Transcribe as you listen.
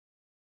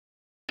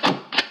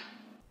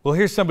Well,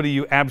 here's somebody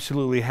you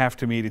absolutely have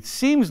to meet. It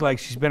seems like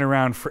she's been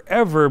around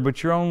forever,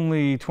 but you're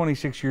only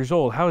 26 years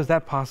old. How is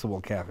that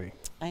possible, Cathey?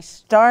 I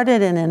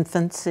started in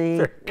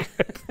infancy.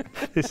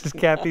 This is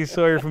Cathey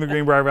Sawyer from the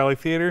Greenbrier Valley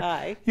Theater.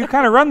 Hi. You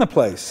kind of run the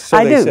place, so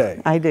they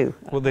say. I do.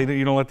 Well,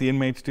 you don't let the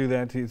inmates do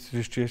that? It's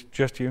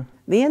just you?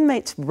 The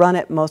inmates run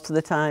it most of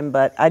the time,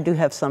 but I do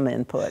have some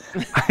input.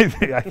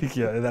 I think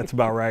yeah, that's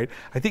about right.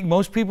 I think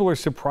most people are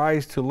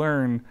surprised to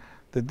learn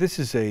that this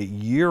is a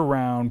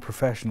year-round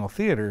professional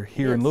theater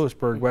here in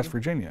Lewisburg, West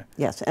Virginia.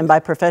 Yes, and by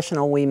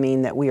professional we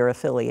mean that we are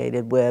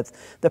affiliated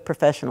with the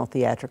professional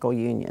theatrical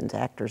unions,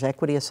 Actors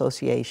Equity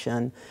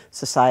Association,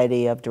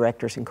 Society of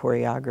Directors and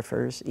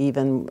Choreographers,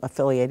 even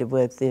affiliated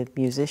with the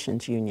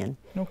Musicians Union.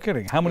 No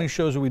kidding. How many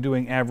shows are we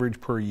doing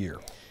average per year?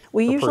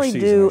 We usually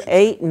do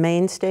 8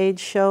 main stage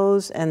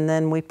shows, and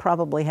then we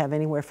probably have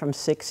anywhere from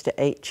 6 to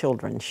 8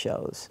 children's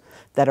shows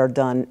that are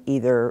done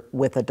either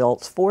with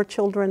adults for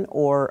children,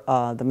 or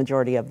the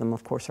majority of them,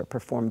 of course, are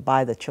performed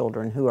by the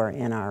children who are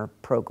in our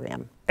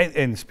program.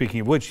 And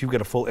speaking of which, you've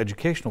got a full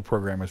educational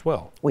program as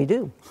well. We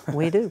do.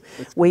 We do.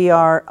 We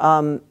have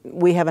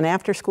an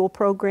after-school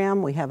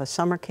program. We have a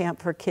summer camp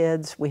for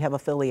kids. We have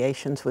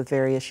affiliations with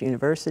various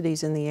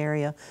universities in the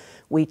area.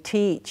 We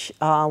teach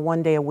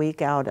 1 day a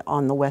week out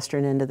on the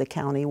western end of the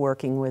county,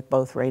 working with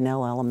both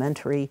Raynell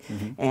Elementary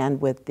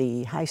and with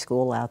the high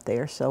school out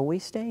there. So we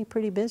stay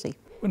pretty busy.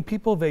 When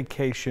people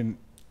vacation,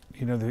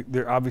 you know,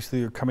 they're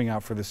obviously coming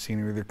out for the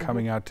scenery. They're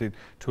coming out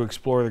to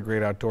explore the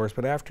great outdoors.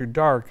 But after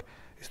dark,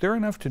 is there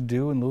enough to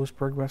do in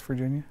Lewisburg, West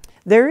Virginia?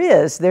 There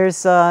is.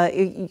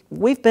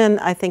 We've been,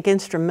 I think,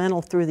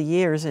 instrumental through the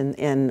years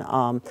in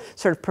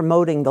sort of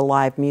promoting the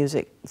live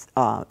music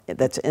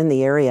that's in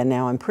the area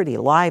now, and pretty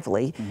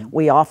lively.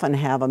 We often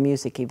have a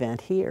music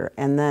event here,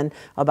 and then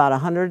about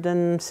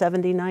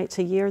 170 nights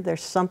a year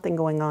there's something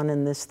going on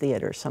in this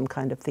theater, some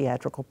kind of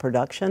theatrical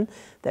production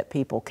that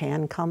people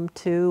can come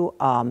to.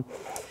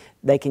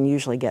 They can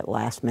usually get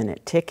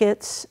last-minute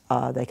tickets.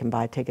 They can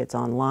buy tickets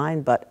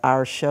online, but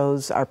our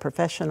shows, our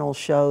professional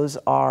shows,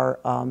 are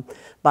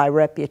by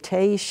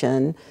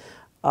reputation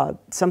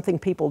something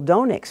people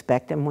don't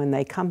expect, and when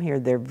they come here,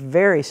 they're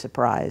very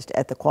surprised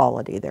at the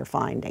quality they're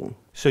finding.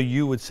 So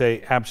you would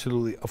say,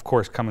 absolutely, of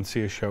course, come and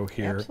see a show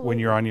here when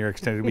you're on your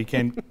extended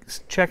weekend.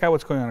 Check out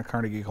what's going on at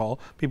Carnegie Hall.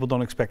 People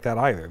don't expect that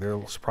either. They're a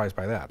little surprised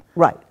by that.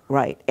 Right,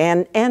 right.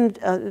 And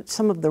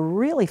some of the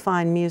really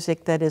fine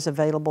music that is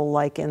available,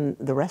 like in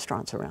the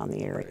restaurants around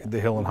the area. The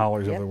Hill and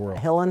Hollers of the world.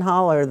 Hill and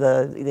Holler,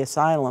 the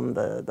Asylum,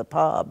 the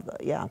pub,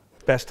 yeah.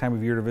 Best time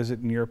of year to visit,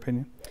 in your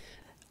opinion?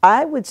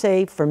 I would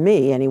say, for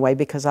me anyway,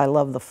 because I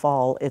love the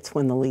fall, it's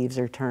when the leaves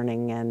are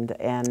turning, and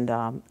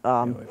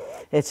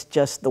it's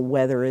just, the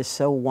weather is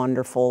so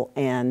wonderful,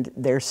 and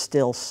there's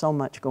still so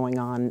much going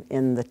on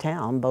in the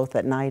town, both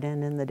at night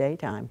and in the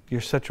daytime. You're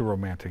such a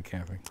romantic,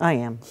 Cathey. I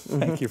am.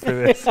 Thank you for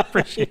this.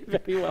 Appreciate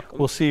it. You're welcome.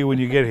 We'll see you when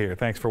you get here.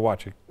 Thanks for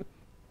watching.